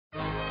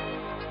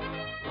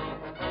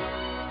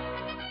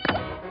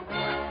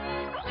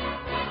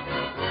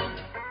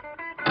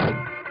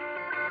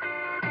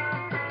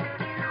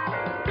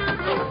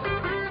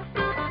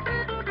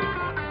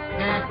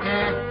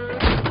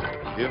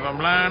I'm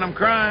lying, I'm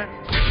crying.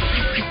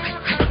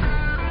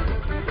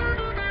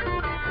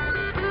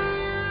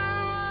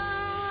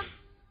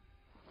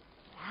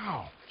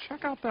 Wow,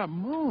 check out that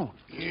moon.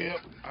 Yep,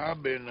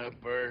 I've been up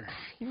there.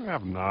 You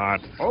have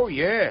not. Oh,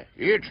 yeah,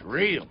 it's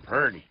real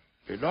pretty.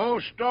 It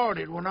all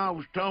started when I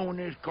was towing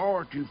this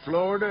car to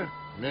Florida,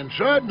 and then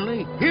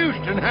suddenly,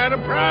 Houston had a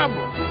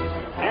problem.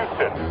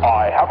 Houston,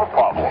 I have a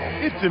problem.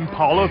 It's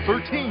Impala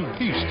 13.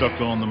 He's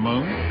stuck on the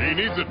moon. He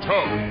needs a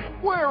tow.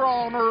 Where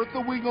on earth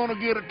are we gonna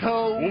get a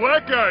tow? Well,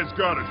 that guy's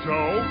got a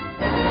tow.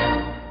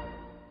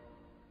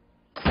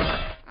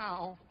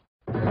 Ow.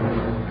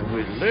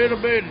 With a little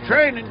bit of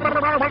training, I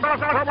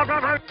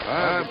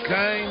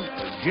became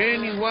a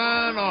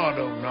genuine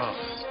autonaut.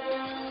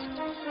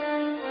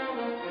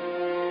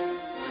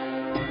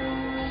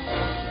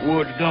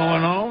 What's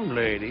going on,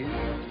 ladies?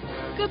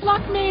 Good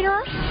luck,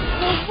 Mater.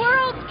 The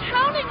world's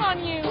counting on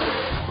you.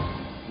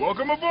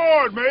 Welcome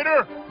aboard,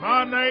 Mater.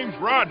 My name's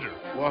Roger.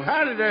 Well,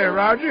 howdy there,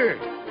 Roger.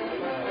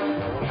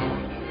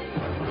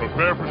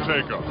 Prepare for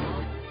takeoff.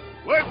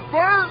 Let's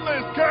burn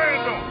this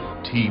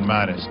candle.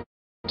 T-minus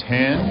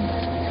 10,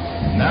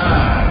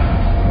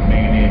 9.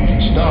 Main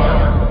engine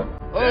start.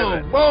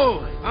 Oh,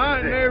 boy, I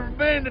ain't never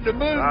been to the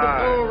moon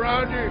before,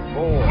 Roger.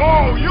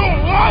 Oh,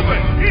 you'll love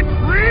it. It's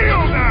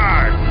real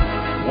nice.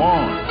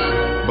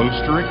 1.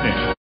 Booster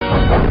ignition.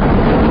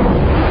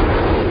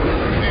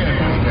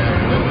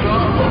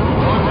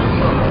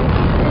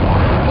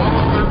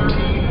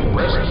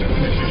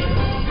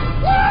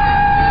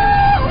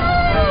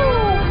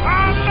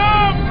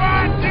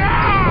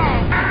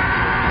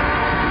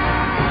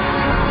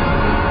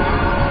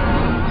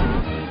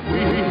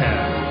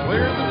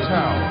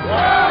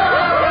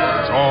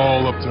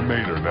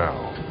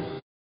 Now.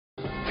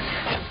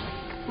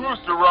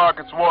 Booster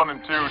rockets 1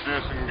 and 2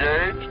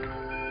 disengaged.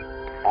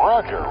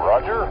 Roger,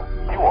 Roger.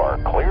 You are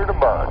clear to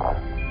burn.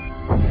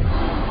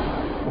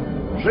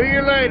 See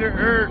you later,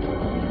 Earth. You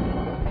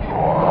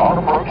are on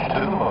approach to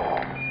the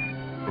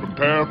moon.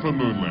 Prepare for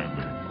moon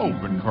landing.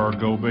 Open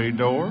cargo bay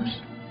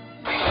doors.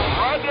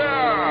 Roger!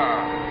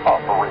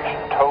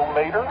 Operation Tow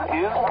Mater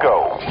is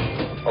go.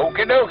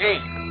 Okie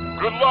dokie.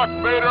 Good luck,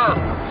 Mater.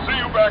 See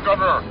you back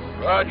on Earth.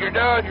 Roger,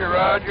 Dodger,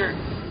 Roger.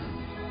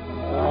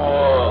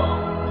 Whoa.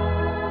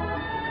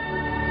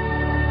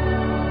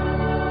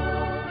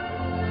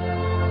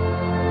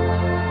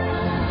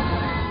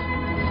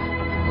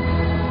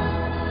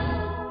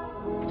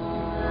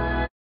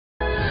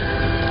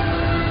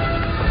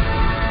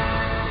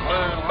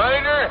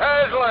 Mater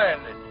has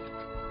landed.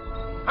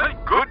 Thank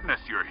goodness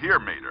you're here,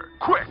 Mater.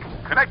 Quick,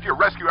 connect your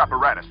rescue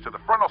apparatus to the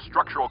frontal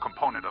structural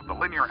component of the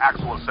linear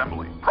axle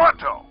assembly.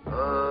 Pronto!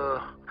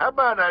 How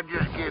about I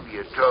just give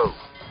you a tow?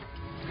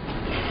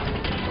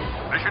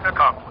 Mission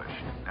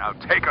accomplished. Now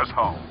take us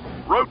home.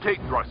 Rotate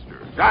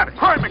thrusters. Got it.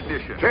 Prime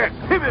ignition. Check.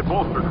 Pivot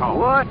bolster column.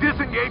 What?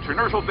 Disengage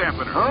inertial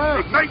dampener.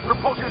 Huh? Ignite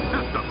propulsion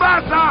system.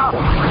 That's off!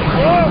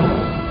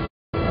 Whoa!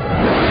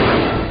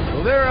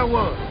 Well, there I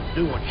was,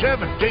 doing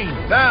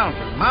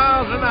 17,000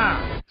 miles an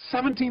hour.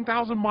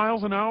 17,000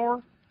 miles an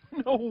hour?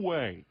 No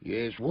way.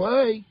 Yes,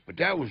 way. But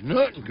that was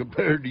nothing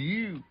compared to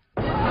you.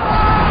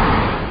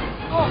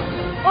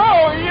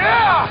 Oh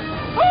yeah!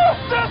 Oh,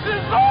 this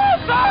is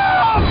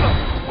awesome!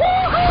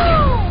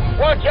 Woohoo!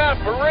 Watch out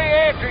for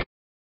re-entry.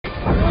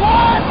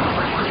 What?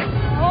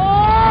 Oh!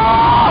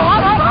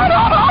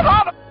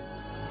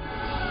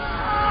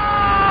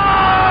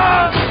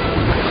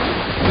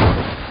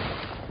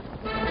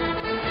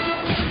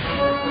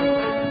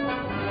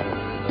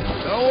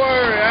 Don't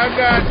worry, I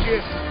got you.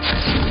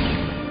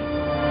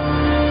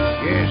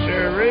 Yes,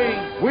 sirree.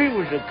 We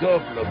was a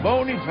couple of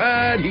bona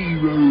fide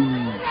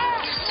heroes.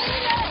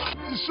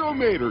 So,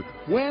 Mater,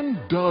 when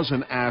does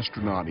an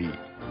astronaut eat?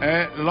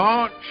 At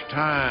launch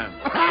time.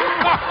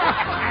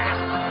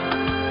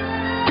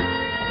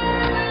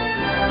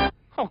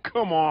 Oh,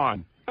 come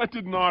on. That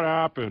did not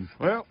happen.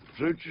 Well,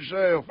 suit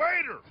yourself.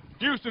 Mater,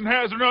 Houston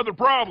has another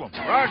problem.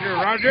 Roger,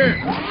 Roger.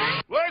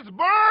 Let's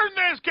burn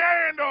this